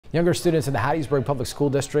Younger students in the Hattiesburg Public School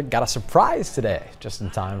District got a surprise today, just in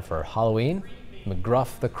time for Halloween.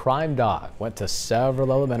 McGruff the crime dog went to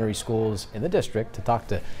several elementary schools in the district to talk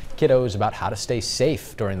to kiddos about how to stay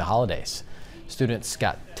safe during the holidays. Students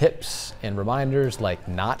got tips and reminders like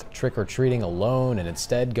not trick-or-treating alone and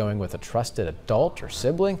instead going with a trusted adult or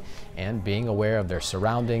sibling, and being aware of their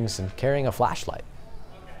surroundings and carrying a flashlight.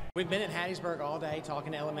 We've been at Hattiesburg all day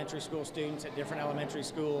talking to elementary school students at different elementary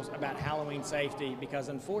schools about Halloween safety, because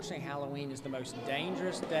unfortunately Halloween is the most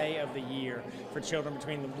dangerous day of the year for children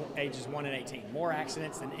between the ages 1 and 18. More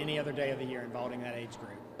accidents than any other day of the year involving that age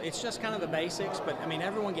group. It's just kind of the basics, but I mean,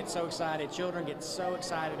 everyone gets so excited. Children get so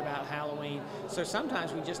excited about Halloween. So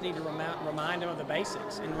sometimes we just need to remind them of the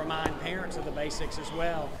basics and remind parents of the basics as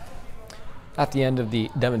well. At the end of the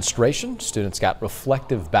demonstration, students got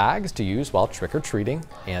reflective bags to use while trick-or-treating,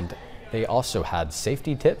 and they also had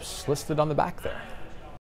safety tips listed on the back there.